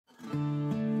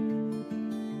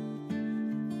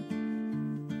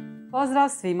Pozdrav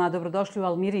svima, dobrodošli u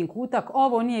Almirin kutak.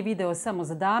 Ovo nije video samo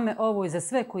za dame, ovo je za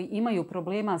sve koji imaju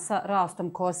problema sa rastom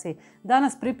kose.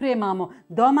 Danas pripremamo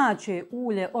domaće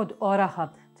ulje od oraha.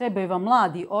 Trebaju vam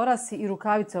mladi orasi i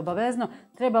rukavice obavezno.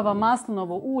 Treba vam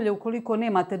maslinovo ulje. Ukoliko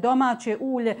nemate domaće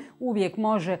ulje, uvijek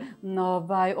može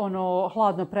ono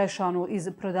hladno prešano iz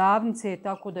prodavnice,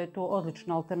 tako da je to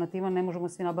odlična alternativa. Ne možemo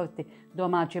svi nabaviti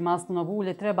domaće maslinovo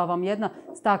ulje. Treba vam jedna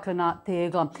staklena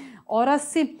tegla.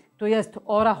 Orasi, to jest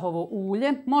orahovo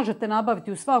ulje, možete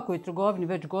nabaviti u svakoj trgovini,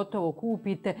 već gotovo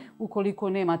kupite ukoliko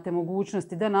nemate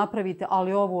mogućnosti da napravite,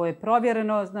 ali ovo je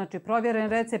provjereno, znači provjeren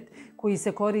recept koji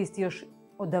se koristi još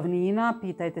od davnina,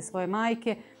 pitajte svoje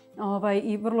majke,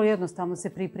 i vrlo jednostavno se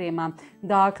priprema.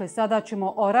 Dakle, sada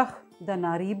ćemo orah da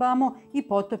naribamo i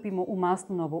potopimo u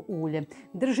maslinovo ulje.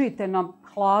 Držite na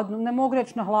hladnom, ne mogu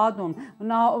reći na hladnom,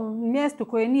 na mjestu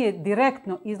koje nije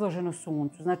direktno izloženo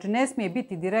suncu. Znači ne smije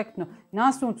biti direktno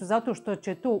na suncu zato što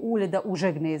će to ulje da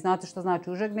užegne. Znate što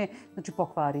znači užegne? Znači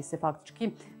pokvari se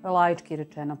faktički, laički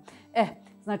rečeno.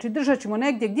 Znači držat ćemo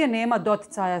negdje gdje nema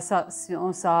doticaja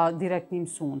sa direktnim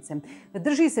suncem.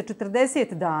 Drži se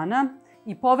 40 dana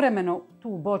i povremeno tu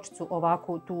bočicu,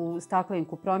 ovako tu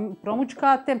staklenku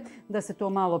promućkate da se to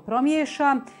malo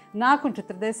promiješa. Nakon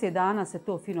 40 dana se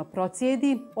to fino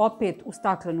procijedi, opet u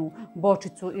staklenu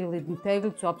bočicu ili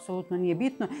teglicu, apsolutno nije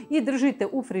bitno, i držite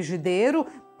u frižideru,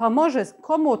 pa može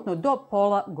komotno do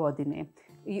pola godine.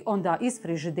 I onda iz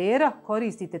frižidera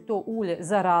koristite to ulje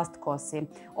za rast kose.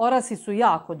 Orasi su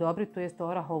jako dobri, to jest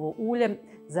orahovo ulje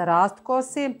za rast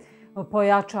kose.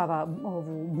 Pojačava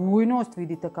ovu bujnost,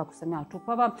 vidite kako sam ja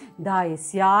čupava, daje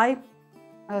sjaj,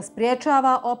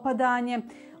 spriječava opadanje.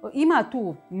 Ima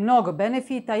tu mnogo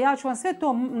benefita. Ja ću vam sve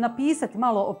to napisati,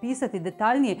 malo opisati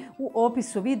detaljnije u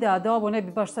opisu videa, da ovo ne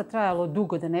bi baš sad trajalo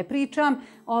dugo da ne pričam.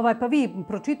 Pa vi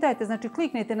pročitajte, znači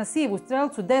kliknete na sivu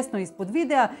strelicu desno ispod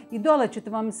videa i dole ćete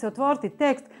vam se otvoriti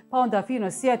tekst, pa onda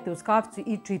fino sjete uz kaficu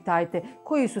i čitajte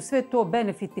koji su sve to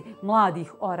benefiti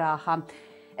mladih oraha.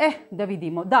 Da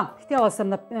vidimo. Da, htjela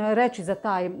sam reći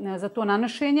za to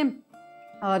nanošenje.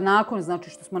 Nakon, znači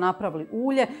što smo napravili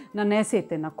ulje,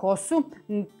 nanesete na kosu.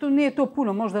 Nije to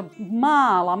puno, možda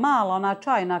mala ona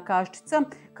čajna kaščica,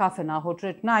 kafena, hoću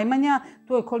reći najmanja.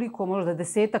 To je koliko, možda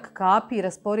 10-ak kapi,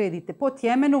 rasporedite po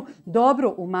tjemenu,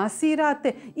 dobro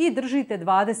umasirate i držite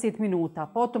 20 minuta.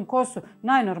 Potom kosu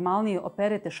najnormalnije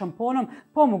operete šamponom,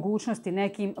 po mogućnosti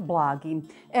nekim blagim.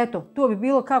 Eto, to bi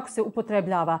bilo kako se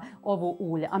upotrebljava ovo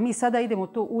ulje. A mi sada idemo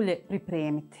to ulje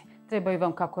pripremiti. Trebaju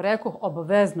vam, kako rekoh,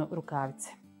 obavezno rukavice.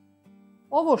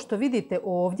 Ovo što vidite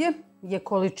ovdje je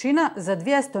količina za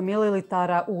 200 ml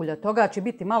ulja. Toga će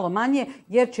biti malo manje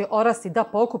jer će orasi da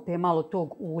pokupe malo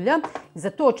tog ulja. Za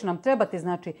to će nam trebati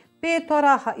znači 5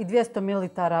 oraha i 200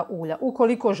 ml ulja.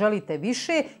 Ukoliko želite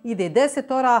više, ide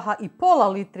 10 oraha i pola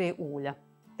litre ulja.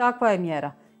 Takva je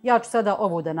mjera. Ja ću sada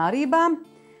ovo da naribam.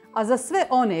 A za sve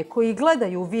one koji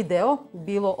gledaju video,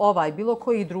 bilo ovaj, bilo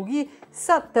koji drugi,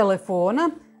 sa telefona,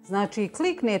 znači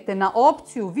kliknete na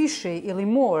opciju više ili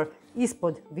more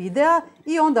ispod videa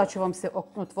i onda će vam se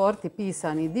otvoriti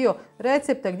pisani dio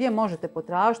recepta gdje možete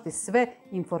potražiti sve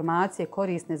informacije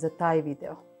korisne za taj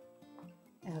video.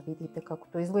 Evo vidite kako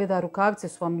to izgleda. Rukavice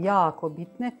su vam jako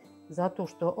bitne zato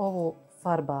što ovo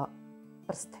farba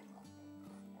prste.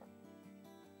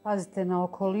 Pazite na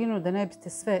okolinu da ne biste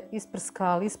sve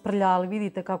isprskali, isprljali.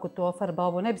 Vidite kako to ofarba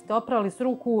ovo. Ne biste oprali s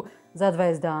ruku za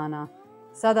 20 dana.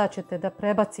 Sada ćete da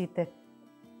prebacite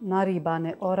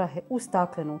naribane orahe u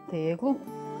staklenu teglu.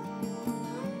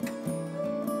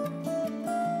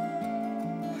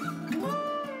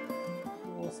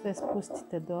 Ovo sve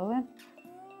spustite dole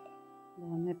da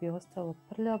vam ne bi ostalo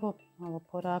prljavo. Malo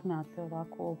poravnate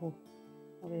ovako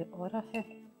ove orahe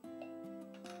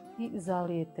i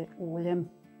zalijete uljem.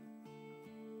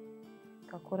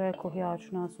 Kako rekoh, ja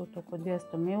ću nasuti oko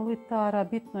 200 ml.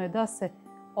 Bitno je da se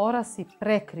orasi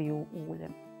prekriju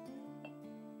uljem.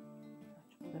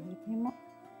 Da vidimo.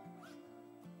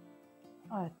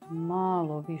 Eto,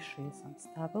 malo više sam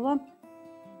stavila.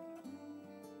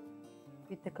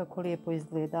 Vidite kako lijepo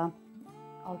izgleda.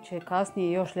 Ali će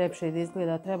kasnije još ljepše da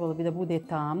izgleda. Trebalo bi da bude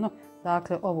tamno.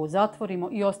 Dakle, ovo zatvorimo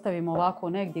i ostavimo ovako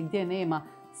negdje gdje nema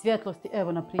svjetlosti.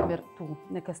 Evo, na primjer, tu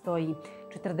neka stoji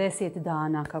 40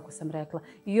 dana, kako sam rekla.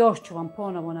 I još ću vam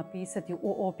ponovo napisati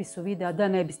u opisu videa da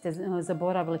ne biste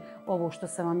zaboravili ovo što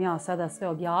sam vam ja sada sve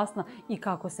objasnila i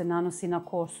kako se nanosi na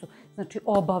kosu. Znači,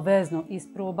 obavezno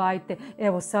isprobajte.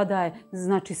 Evo,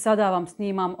 sada vam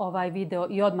snimam ovaj video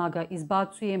i odmah ga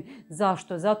izbacujem.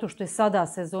 Zašto? Zato što je sada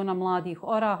sezona mladih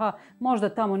oraha. Možda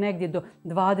tamo negdje do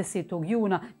 20.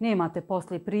 juna nemate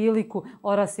poslije priliku.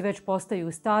 Orasi već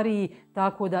postaju stariji,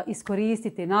 tako Tako da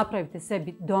iskoristite i napravite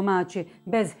sebi domaće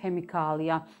bez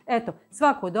hemikalija. Eto,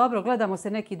 svako dobro, gledamo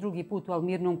se neki drugi put u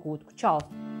Almirnom kutku. Ćao!